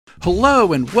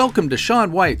Hello and welcome to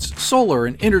Sean White's Solar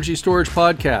and Energy Storage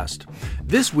Podcast.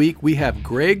 This week we have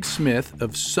Greg Smith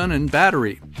of Sunnen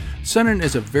Battery. Sunnen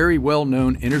is a very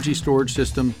well-known energy storage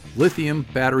system lithium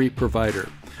battery provider.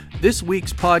 This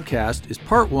week's podcast is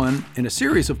part one in a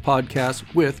series of podcasts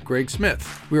with Greg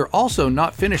Smith. We are also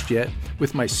not finished yet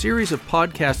with my series of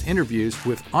podcast interviews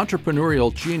with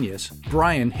entrepreneurial genius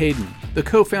Brian Hayden, the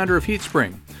co-founder of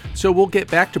HeatSpring. So we'll get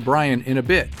back to Brian in a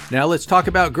bit. Now let's talk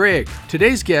about Greg.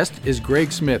 Today's guest is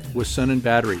Greg Smith with Sunnen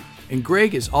Battery. And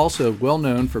Greg is also well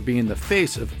known for being the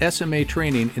face of SMA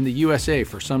training in the USA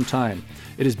for some time.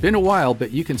 It has been a while,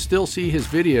 but you can still see his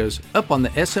videos up on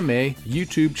the SMA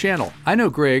YouTube channel. I know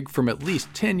Greg from at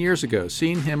least 10 years ago,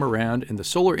 seeing him around in the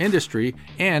solar industry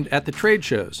and at the trade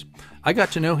shows. I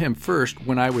got to know him first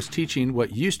when I was teaching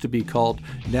what used to be called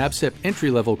NABCEP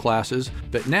entry-level classes,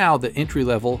 but now the entry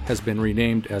level has been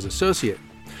renamed as associate.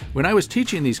 When I was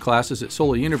teaching these classes at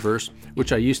Solar Universe,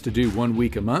 which I used to do 1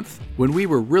 week a month, when we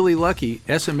were really lucky,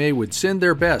 SMA would send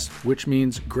their best, which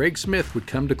means Greg Smith would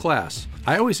come to class.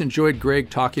 I always enjoyed Greg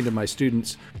talking to my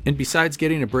students, and besides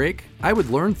getting a break, I would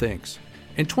learn things.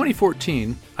 In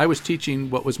 2014, I was teaching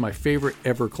what was my favorite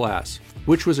ever class,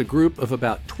 which was a group of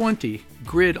about 20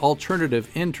 grid alternative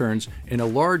interns in a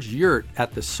large yurt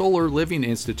at the Solar Living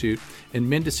Institute in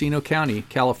Mendocino County,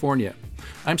 California.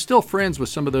 I'm still friends with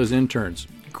some of those interns.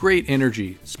 Great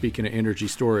energy, speaking of energy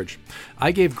storage.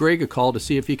 I gave Greg a call to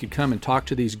see if he could come and talk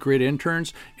to these grid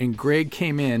interns, and Greg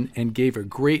came in and gave a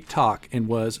great talk and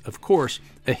was, of course,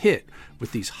 a hit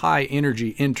with these high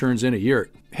energy interns in a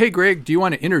yurt. Hey Greg, do you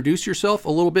want to introduce yourself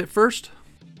a little bit first?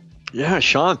 Yeah,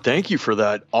 Sean, thank you for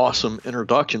that awesome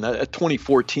introduction. That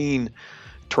 2014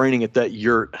 training at that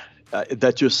yurt,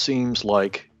 that just seems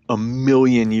like a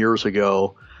million years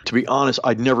ago. To be honest,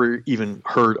 I'd never even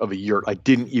heard of a yurt. I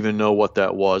didn't even know what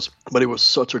that was, but it was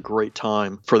such a great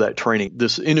time for that training.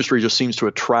 This industry just seems to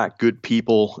attract good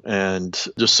people, and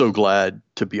just so glad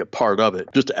to be a part of it.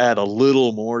 Just to add a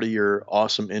little more to your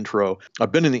awesome intro,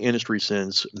 I've been in the industry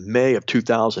since May of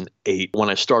 2008 when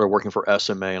I started working for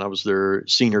SMA, and I was their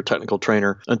senior technical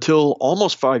trainer until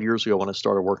almost 5 years ago when I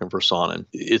started working for Sunnen.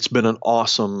 It's been an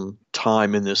awesome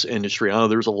time in this industry. I know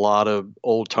there's a lot of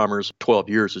old timers. 12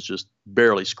 years is just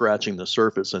barely scratching the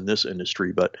surface in this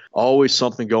industry, but always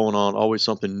something going on, always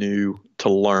something new to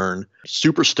learn.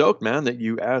 Super stoked, man, that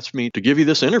you asked me to give you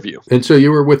this interview. And so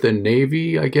you were with the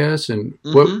Navy, I guess, and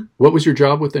what was your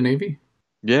job with the Navy?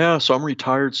 Yeah, so I'm a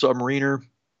retired submariner.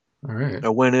 All right. I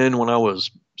went in when I was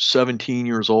 17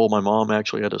 years old. My mom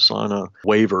actually had to sign a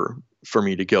waiver for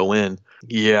me to go in.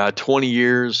 Yeah, 20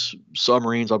 years,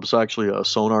 submarines. I was actually a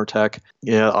sonar tech.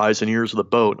 Yeah, eyes and ears of the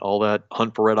boat, all that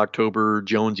Hunt for Red October,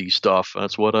 Jonesy stuff.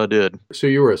 That's what I did. So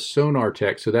you were a sonar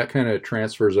tech, so that kind of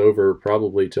transfers over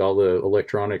probably to all the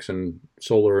electronics and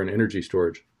solar and energy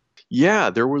storage. Yeah,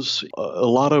 there was a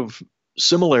lot of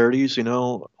similarities. You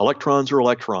know, electrons are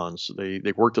electrons.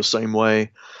 They work the same way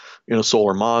in a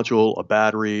solar module, a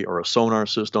battery, or a sonar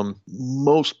system.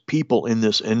 Most people in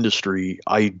this industry,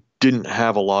 I didn't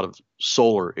have a lot of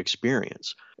solar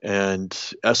experience. And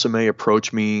SMA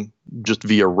approached me just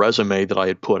via resume that I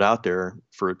had put out there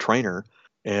for a trainer.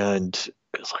 And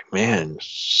it's like, man,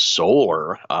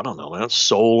 solar, I don't know, man.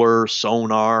 Solar,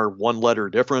 sonar, one letter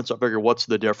difference. I figure, what's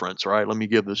the difference, right? Let me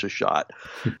give this a shot.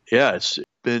 Yeah, it's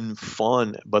been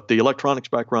fun, but the electronics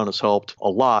background has helped a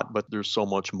lot, but there's so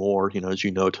much more, as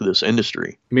you know, to this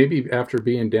industry. Maybe after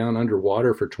being down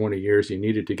underwater for 20 years, you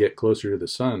needed to get closer to the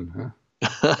sun, huh?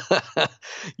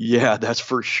 Yeah, that's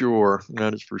for sure.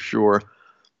 That is for sure.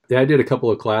 Yeah, I did a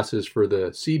couple of classes for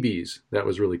the Seabees. That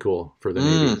was really cool for the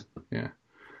Navy. Yeah.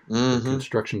 The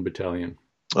construction battalion.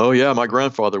 Oh, yeah. My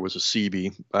grandfather was a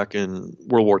Seabee back in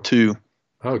World War II.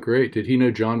 Oh, great. Did he know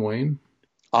John Wayne?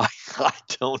 I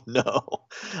don't know.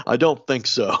 I don't think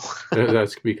so.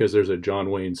 That's because there's a John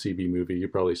Wayne Seabee movie. You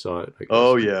probably saw it. I guess.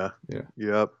 Oh, yeah. Yeah.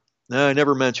 Yep. No, I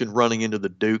never mentioned running into the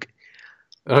Duke.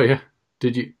 Oh, yeah.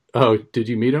 Did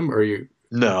you meet him or you?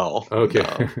 No. Okay.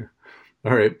 No.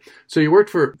 All right. So you worked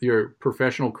for your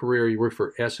professional career. You worked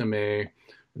for SMA in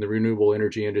the renewable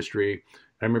energy industry.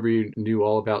 I remember you knew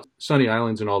all about Sunny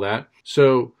Islands and all that.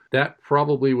 So that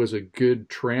probably was a good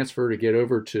transfer to get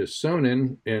over to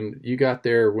Sunnen. And you got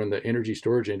there when the energy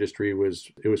storage industry it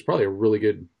was probably a really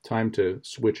good time to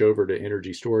switch over to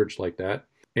energy storage like that.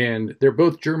 And they're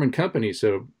both German companies.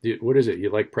 So what is it? You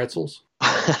like pretzels?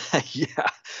 Yeah,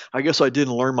 I guess I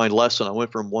didn't learn my lesson. I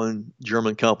went from one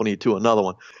German company to another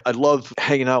one. I love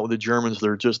hanging out with the Germans.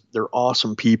 They're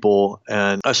awesome people.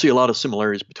 And I see a lot of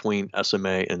similarities between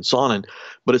SMA and Sunnen,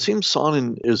 but it seems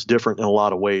Sunnen is different in a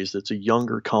lot of ways. It's a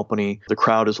younger company. The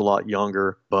crowd is a lot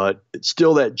younger, but it's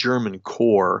still that German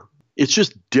core. it's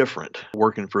just different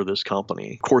working for this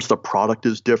company. Of course, the product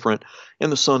is different.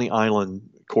 And the Sunny Island,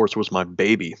 of course, was my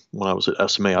baby when I was at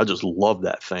SMA. I just loved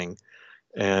that thing.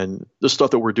 And the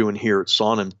stuff that we're doing here at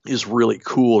Sonnen is really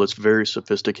cool. It's very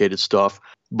sophisticated stuff.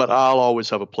 But I'll always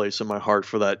have a place in my heart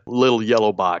for that little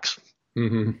yellow box.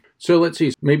 Mm-hmm. So let's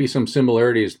see, maybe some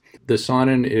similarities. The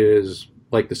Sonnen is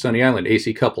like the Sunny Island,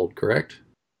 AC coupled, correct?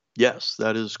 Yes,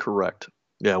 that is correct.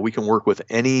 Yeah, we can work with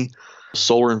any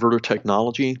solar inverter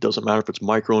technology. Doesn't matter if it's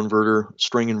microinverter,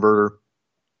 string inverter,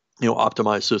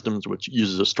 optimized systems, which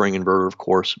uses a string inverter, of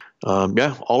course.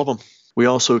 Yeah, all of them. We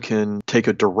also can take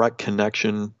a direct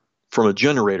connection from a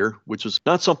generator, which is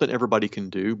not something everybody can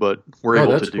do, but we're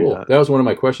able to do that. That was one of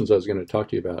my questions I was going to talk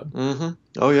to you about. Mm-hmm.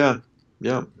 Oh, yeah.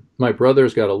 Yeah. My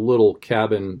brother's got a little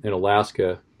cabin in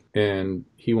Alaska, and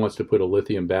he wants to put a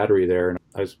lithium battery there, and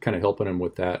I was kind of helping him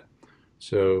with that.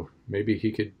 So maybe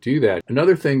he could do that.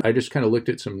 Another thing, I just kind of looked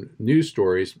at some news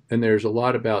stories, and there's a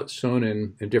lot about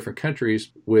Sonnen in different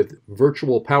countries with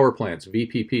virtual power plants,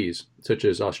 VPPs, such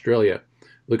as Australia.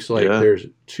 Looks like there's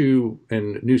two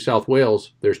in New South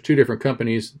Wales. There's two different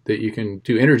companies that you can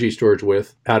do energy storage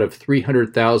with out of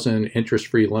 300,000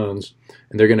 interest-free loans,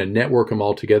 and they're going to network them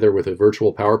all together with a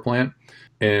virtual power plant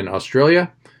in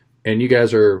Australia. And you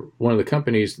guys are one of the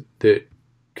companies that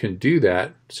can do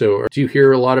that. So do you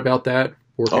hear a lot about that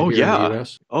working here in the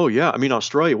U.S.? Oh, yeah. I mean,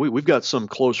 Australia, we've got some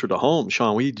closer to home,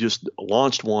 Sean. We just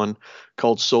launched one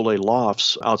called Soleil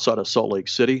Lofts outside of Salt Lake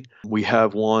City. We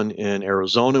have one in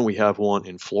Arizona. We have one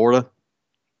in Florida.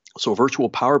 So virtual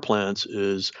power plants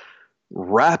is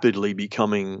rapidly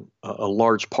becoming a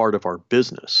large part of our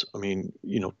business. I mean,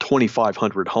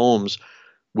 2,500 homes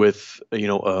with,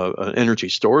 an energy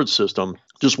storage system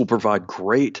just will provide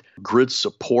great grid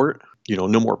support. No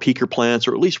more peaker plants,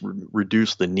 or at least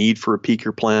reduce the need for a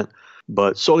peaker plant.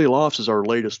 But Soleil Lofts is our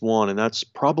latest one, and that's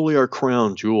probably our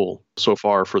crown jewel so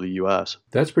far for the U.S.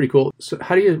 That's pretty cool. So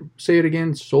how do you say it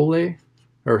again? Soleil?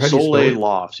 Or how do you Soleil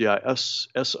Lofts, yeah.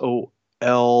 Soleil.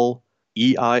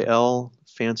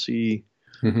 Fancy.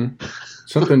 Mm-hmm.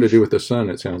 Something to do with the sun,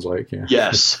 it sounds like. Yeah.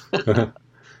 Yes.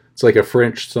 It's like a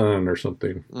French sun or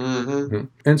something. Mm-hmm. Mm-hmm.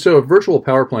 And so a virtual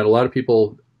power plant, a lot of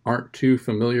people aren't too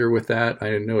familiar with that.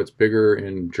 I know it's bigger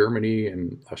in Germany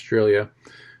and Australia.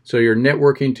 So you're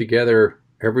networking together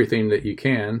everything that you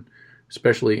can,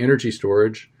 especially energy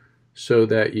storage, so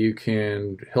that you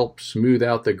can help smooth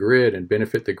out the grid and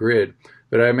benefit the grid.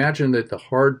 But I imagine that the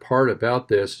hard part about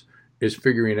this is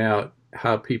figuring out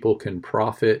how people can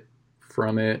profit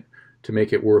from it to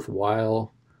make it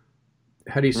worthwhile.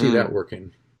 How do you see that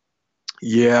working?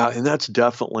 Yeah, and that's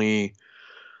definitely,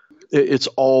 it's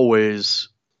always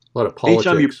a lot of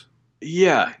politics.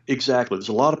 Yeah, exactly. There's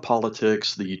a lot of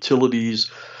politics. The utilities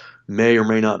may or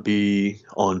may not be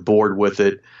on board with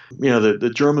it.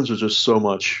 The Germans are just so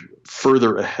much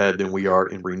further ahead than we are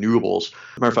in renewables.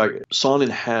 Matter of fact, Sonnen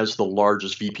has the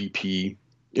largest VPP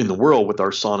in the world with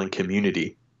our Sonnen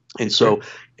community. And so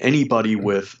anybody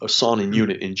with a Sonnen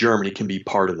unit in Germany can be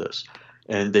part of this.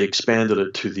 And they expanded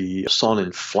it to the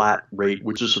Sonnen flat rate,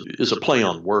 which is a play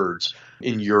on words.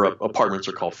 In Europe, apartments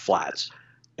are called flats.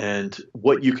 And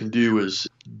what you can do is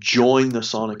join the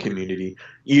Sonnen community,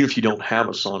 even if you don't have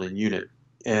a Sonnen unit.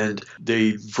 And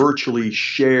they virtually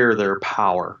share their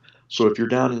power. So if you're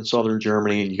down in southern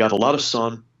Germany and you got a lot of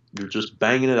sun, you're just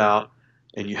banging it out,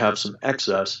 and you have some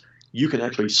excess, you can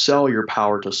actually sell your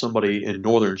power to somebody in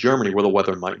northern Germany where the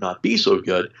weather might not be so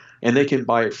good, and they can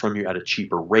buy it from you at a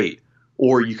cheaper rate.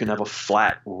 Or you can have a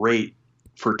flat rate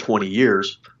for 20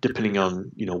 years, depending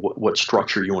on what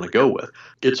structure you want to go with.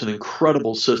 It's an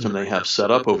incredible system they have set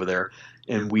up over there,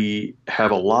 and we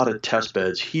have a lot of test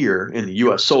beds here in the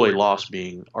U.S., Soleil Lofts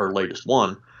being our latest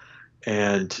one,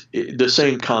 and the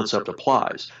same concept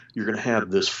applies. You're going to have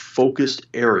this focused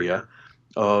area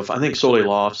of, I think Soleil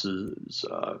Lofts is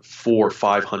 400 or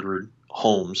 500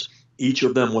 homes, each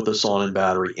of them with a Sonnen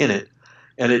battery in it,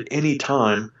 and at any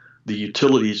time, the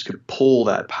utilities could pull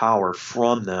that power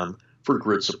from them for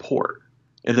grid support.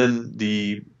 And then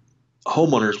the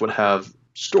homeowners would have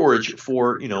storage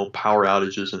for, power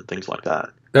outages and things like that.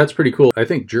 That's pretty cool. I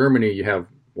think Germany, you have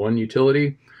one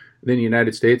utility. Then the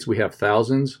United States, we have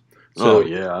thousands. So,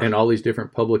 and all these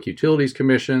different public utilities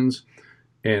commissions.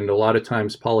 And a lot of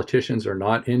times politicians are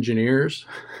not engineers.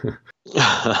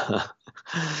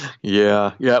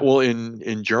 Yeah. Well,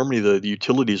 in Germany, the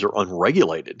utilities are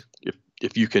unregulated,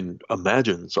 if you can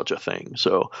imagine such a thing.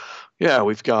 So, yeah,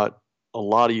 we've got a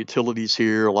lot of utilities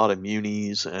here, a lot of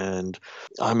munis, and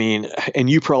I mean, and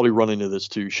you probably run into this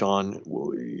too, Sean,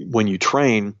 when you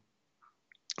train.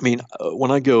 I mean,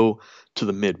 when I go to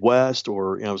the Midwest,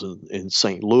 or I was in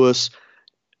St. Louis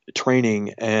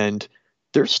training, and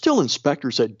there's still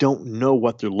inspectors that don't know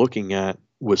what they're looking at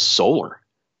with solar.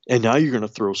 And now you're going to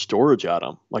throw storage at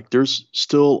them. Like there's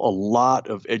still a lot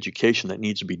of education that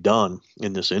needs to be done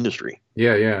in this industry.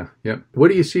 Yeah. What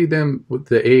do you see them with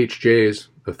the AHJs,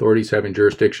 authorities having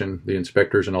jurisdiction, the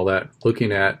inspectors and all that,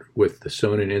 looking at with the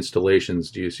Sonnen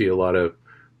installations? Do you see a lot of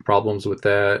problems with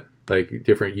that? Like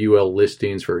different UL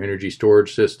listings for energy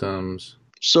storage systems?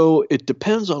 So it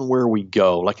depends on where we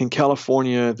go. Like in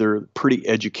California, they're pretty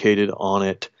educated on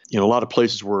it. A lot of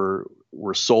places where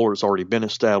solar's already been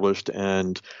established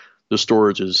and the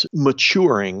storage is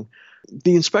maturing,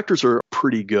 the inspectors are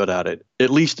pretty good at it, at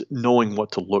least knowing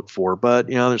what to look for. But,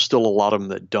 there's still a lot of them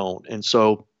that don't. And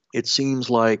so it seems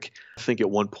like, I think at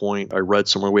one point I read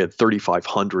somewhere we had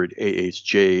 3,500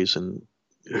 AHJs, and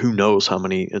who knows how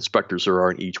many inspectors there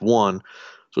are in each one.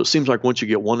 So it seems like once you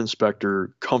get one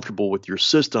inspector comfortable with your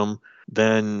system,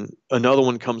 then another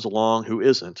one comes along who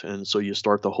isn't. And so you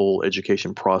start the whole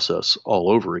education process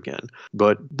all over again.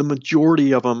 But the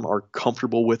majority of them are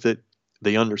comfortable with it.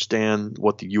 They understand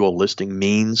what the UL listing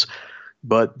means.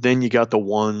 But then you got the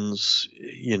ones,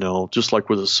 just like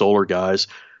with the solar guys,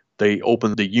 they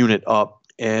open the unit up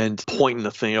and pointing the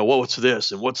thing, what's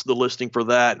this? And what's the listing for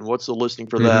that? And what's the listing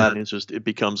for that? And it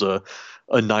becomes a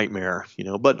nightmare,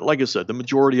 But like I said, the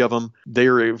majority of them,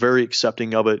 they're very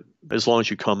accepting of it as long as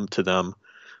you come to them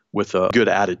with a good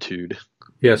attitude.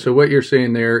 Yeah, so what you're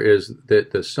saying there is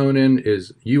that the Sonnen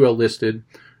is UL listed.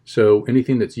 So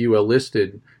anything that's UL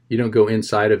listed, you don't go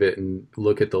inside of it and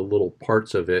look at the little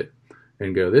parts of it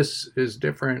and go, this is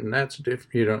different and that's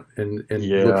different, and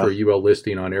look for a UL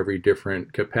listing on every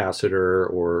different capacitor,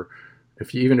 or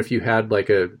even if you had like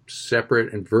a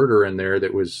separate inverter in there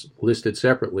that was listed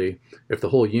separately, if the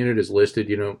whole unit is listed,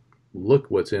 you don't look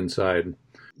what's inside.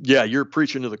 Yeah, you're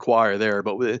preaching to the choir there,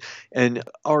 and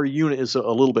our unit is a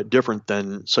little bit different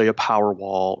than, say, a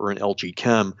Powerwall or an LG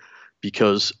Chem,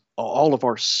 because all of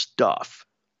our stuff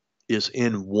is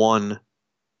in one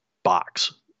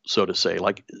box, so to say.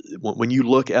 Like when you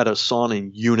look at a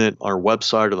Sonnen unit on our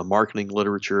website or the marketing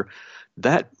literature,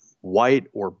 that white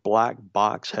or black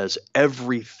box has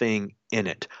everything in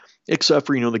it, except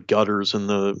for, the gutters and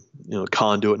the,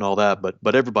 conduit and all that.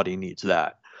 But everybody needs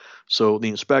that. So the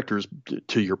inspectors,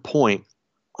 to your point,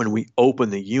 when we open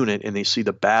the unit and they see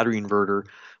the battery inverter,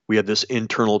 we have this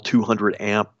internal 200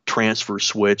 amp transfer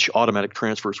switch, automatic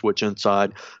transfer switch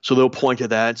inside. So they'll point to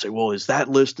that and say, well, is that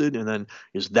listed? And then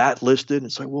is that listed? And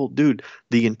it's like, well, dude,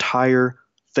 the entire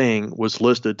thing was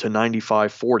listed to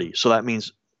 9540. So that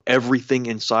means everything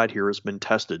inside here has been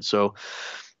tested. So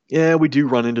yeah, we do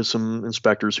run into some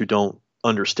inspectors who don't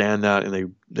understand that,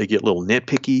 and they get a little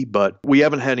nitpicky, but we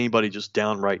haven't had anybody just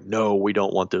downright, no, we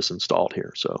don't want this installed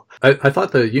here. So I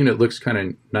thought the unit looks kind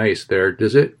of nice there.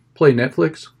 Does it play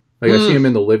Netflix? Like I see them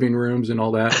in the living rooms and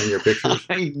all that in your pictures.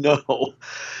 I know.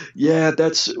 Yeah,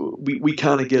 we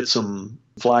kind of get some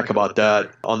flack about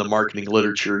that on the marketing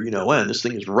literature. And this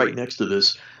thing is right next to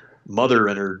this mother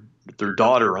and their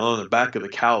daughter on the back of the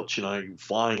couch,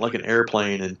 flying like an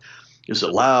airplane. And is it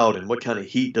loud? And what kind of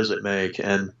heat does it make?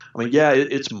 And I mean, yeah,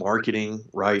 it's marketing,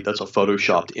 right? That's a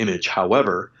photoshopped image.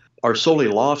 However, our Solar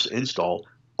Lofts install,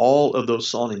 all of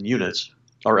those Sonnen units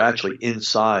are actually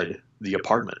inside the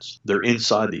apartments. They're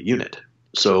inside the unit.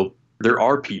 So there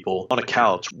are people on a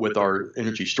couch with our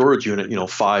energy storage unit,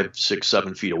 5, 6,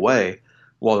 7 feet away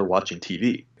while they're watching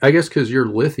TV. I guess because you're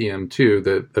lithium too,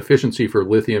 the efficiency for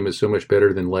lithium is so much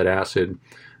better than lead acid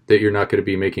that you're not going to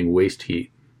be making waste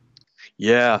heat.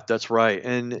 Yeah, that's right.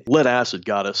 And lead acid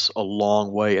got us a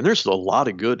long way. And there's a lot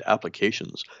of good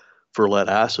applications for lead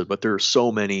acid, but there are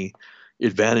so many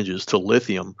advantages to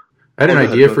lithium. I had an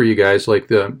idea for you guys, like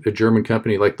a German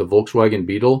company like the Volkswagen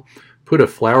Beetle, put a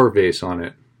flower vase on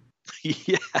it.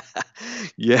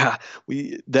 Yeah.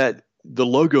 The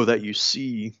logo that you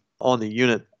see on the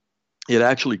unit, it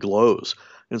actually glows.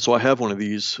 And so I have one of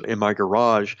these in my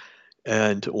garage.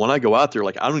 And when I go out there,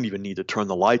 like I don't even need to turn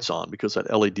the lights on because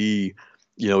that LED,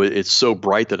 it's so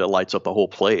bright that it lights up the whole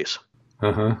place.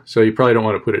 So you probably don't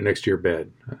want to put it next to your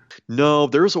bed. No,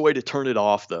 there's a way to turn it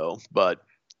off though. But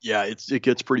yeah, it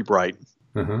gets pretty bright.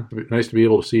 Nice to be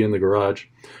able to see in the garage.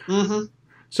 Mm-hmm.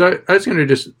 So I was going to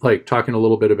just talking a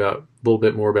little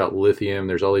bit more about lithium.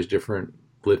 There's all these different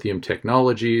lithium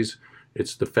technologies.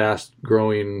 It's the fast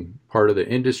growing part of the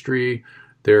industry.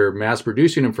 They're mass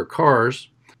producing them for cars.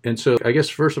 And so I guess,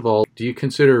 first of all, do you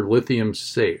consider lithium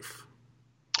safe?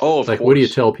 Oh, of course. What do you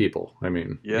tell people? I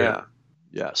mean, yeah.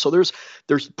 So there's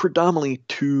predominantly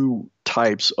two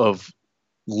types of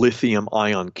lithium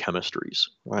ion chemistries,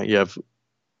 right? You have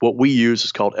what we use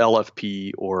is called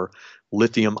LFP, or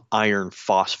lithium iron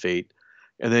phosphate.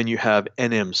 And then you have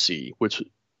NMC, which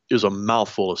is a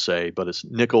mouthful to say, but it's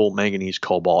nickel, manganese,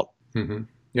 cobalt. Mm-hmm.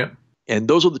 Yep. And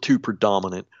those are the two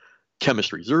predominant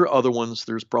chemistries. There are other ones.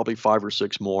 There's probably 5 or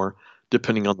 6 more,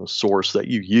 depending on the source that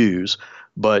you use.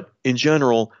 But in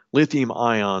general, lithium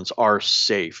ions are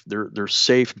safe. They're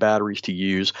safe batteries to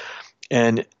use.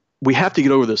 And we have to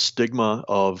get over the stigma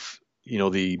of,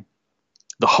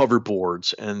 the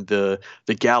hoverboards and the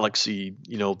Galaxy,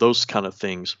 those kind of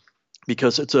things,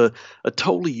 because it's a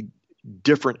totally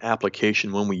different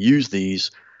application when we use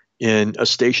these in a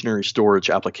stationary storage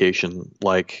application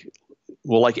like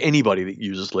anybody that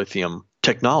uses lithium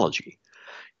technology.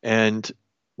 And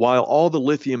while all the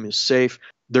lithium is safe,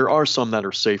 there are some that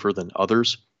are safer than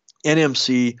others.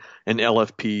 NMC and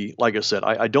LFP, like I said,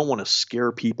 I don't want to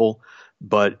scare people,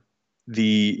 but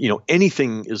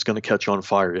anything is going to catch on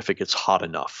fire if it gets hot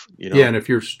enough. Yeah, and if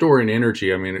you're storing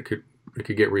energy, I mean, it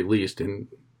could get released in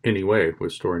any way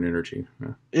with storing energy.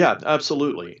 Yeah,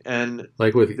 absolutely. And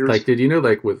did you know,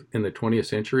 in the 20th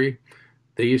century,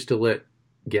 they used to let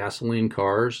gasoline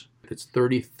cars, it's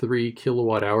 33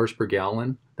 kilowatt hours per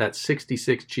gallon. That's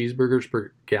 66 cheeseburgers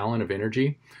per gallon of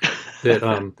energy.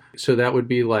 So that would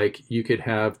be like you could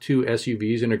have 2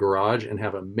 SUVs in a garage and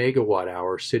have a megawatt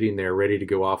hour sitting there ready to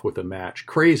go off with a match.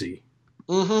 Crazy.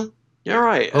 Mm-hmm. Yeah,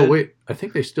 right. Oh, wait. I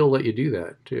think they still let you do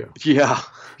that, too. Yeah.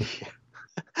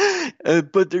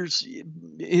 But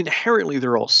inherently,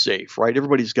 they're all safe, right?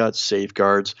 Everybody's got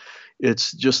safeguards.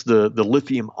 It's just the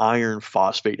lithium iron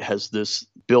phosphate has this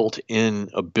built-in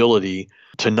ability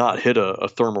to not hit a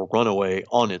thermal runaway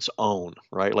on its own,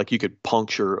 right? Like you could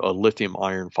puncture a lithium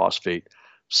iron phosphate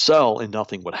cell and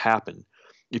nothing would happen.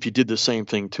 If you did the same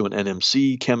thing to an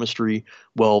NMC chemistry,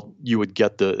 well, you would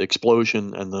get the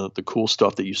explosion and the cool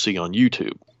stuff that you see on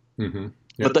YouTube. Mm-hmm.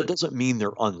 Yep. But that doesn't mean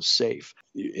they're unsafe.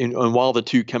 And while the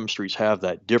two chemistries have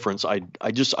that difference, I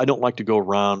don't like to go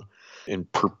around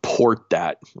and purport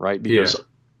that, right? Because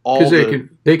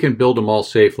they can build them all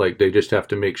safe. Like they just have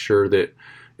to make sure that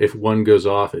if one goes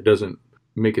off, it doesn't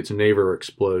make its neighbor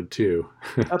explode too.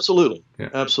 Absolutely. Yeah.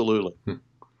 Absolutely.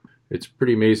 It's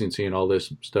pretty amazing seeing all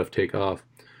this stuff take off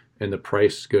and the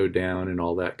price go down and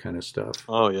all that kind of stuff.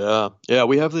 Oh, yeah. Yeah,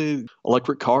 we have the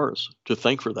electric cars to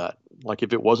thank for that. Like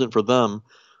if it wasn't for them,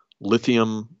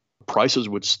 lithium prices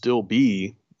would still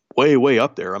be way, way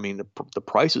up there. I mean, the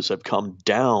prices have come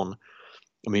down.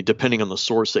 I mean, depending on the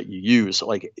source that you use,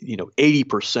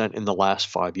 80% in the last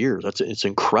 5 years. It's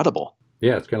incredible.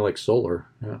 Yeah, it's kind of like solar.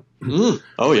 Yeah.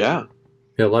 Oh, yeah.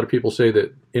 Yeah, a lot of people say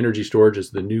that energy storage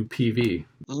is the new PV.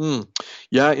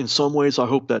 Yeah, in some ways I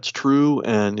hope that's true,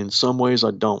 and in some ways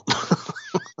I don't.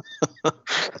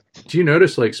 Do you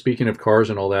notice, speaking of cars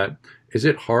and all that, is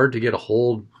it hard to get a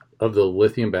hold of the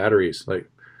lithium batteries, to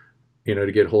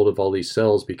get hold of all these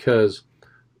cells, because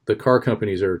the car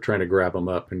companies are trying to grab them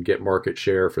up and get market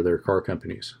share for their car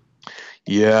companies?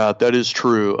 Yeah, that is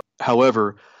true.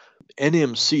 However,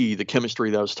 NMC, the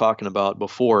chemistry that I was talking about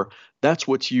before, that's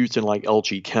what's used in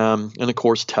LG Chem and, of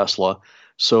course, Tesla.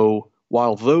 So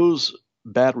while those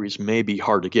batteries may be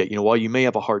hard to get, while you may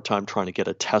have a hard time trying to get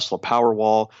a Tesla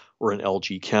Powerwall or an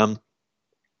LG Chem,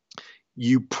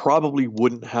 you probably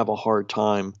wouldn't have a hard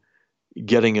time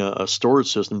getting a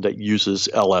storage system that uses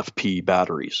LFP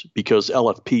batteries, because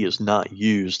LFP is not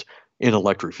used in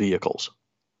electric vehicles.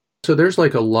 So there's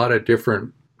a lot of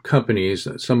different companies,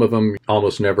 some of them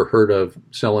almost never heard of,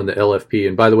 selling the LFP.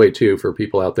 And by the way, too, for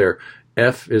people out there,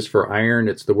 F is for iron.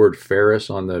 It's the word ferrous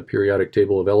on the periodic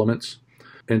table of elements.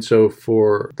 And so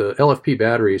for the LFP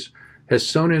batteries, has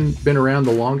Sonnen been around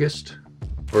the longest?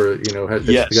 Or, has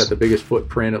Yes. got the biggest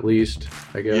footprint at least,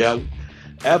 I guess? Yeah,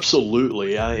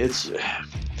 absolutely.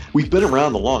 We've been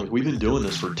around the longest. We've been doing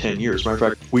this for 10 years. Matter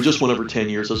of fact, we just went over 10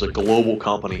 years as a global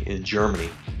company in Germany.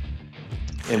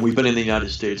 And we've been in the United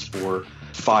States for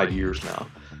 5 years now.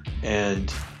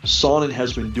 And Sonnen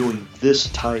has been doing this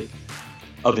type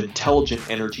of intelligent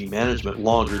energy management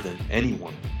longer than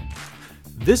anyone.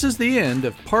 This is the end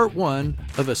of part 1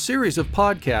 of a series of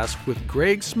podcasts with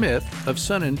Greg Smith of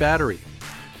Sonnen Battery.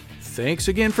 Thanks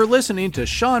again for listening to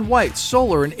Shawn White's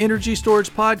Solar and Energy Storage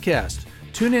Podcast.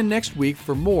 Tune in next week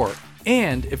for more.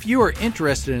 And if you are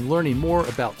interested in learning more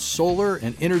about solar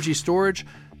and energy storage,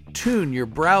 tune your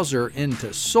browser into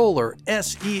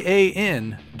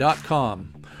solarsean.com.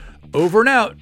 Over and out.